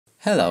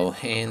Hello,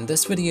 in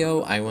this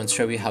video I want to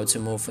show you how to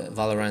move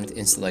Valorant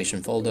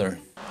installation folder.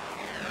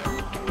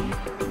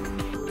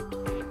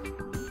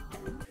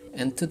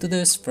 And to do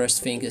this,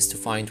 first thing is to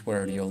find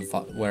where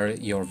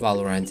your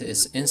Valorant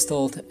is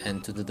installed,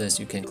 and to do this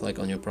you can click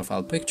on your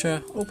profile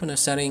picture, open your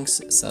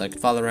settings, select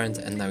Valorant,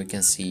 and now you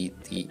can see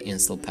the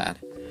install pad.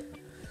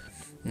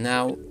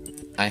 Now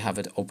I have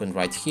it open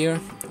right here.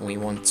 We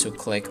want to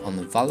click on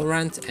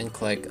Valorant and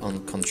click on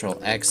Ctrl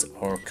X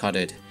or cut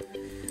it.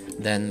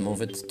 Then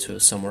move it to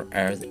somewhere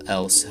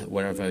else,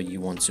 wherever you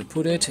want to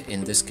put it.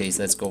 In this case,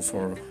 let's go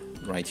for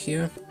right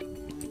here.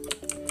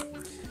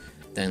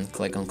 Then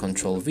click on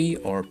Ctrl V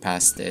or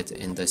paste it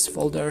in this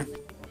folder.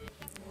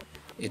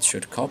 It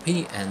should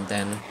copy, and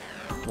then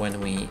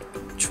when we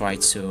try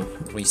to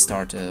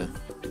restart a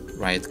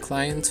Riot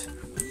client,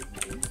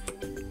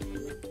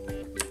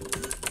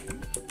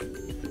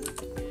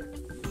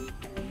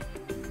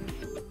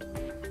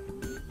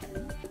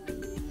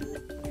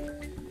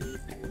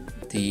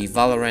 the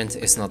Valorant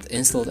is not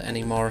installed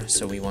anymore,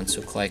 so we want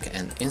to click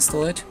and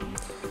install it.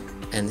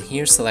 And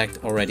here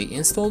select already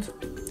installed.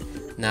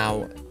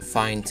 Now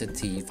find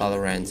the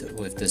Valorant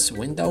with this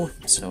window,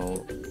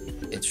 so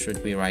it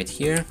should be right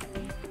here.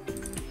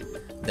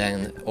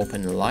 Then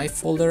open the live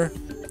folder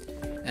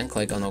and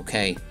click on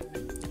OK.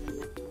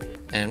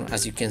 And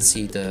as you can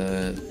see,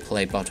 the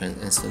play button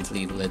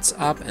instantly lights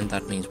up, and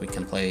that means we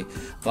can play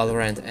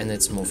Valorant, and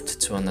it's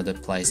moved to another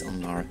place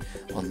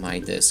on my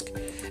disk.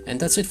 And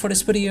that's it for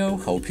this video.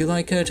 Hope you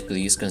like it.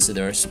 Please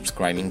consider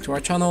subscribing to our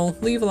channel,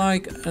 leave a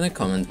like and a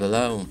comment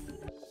below.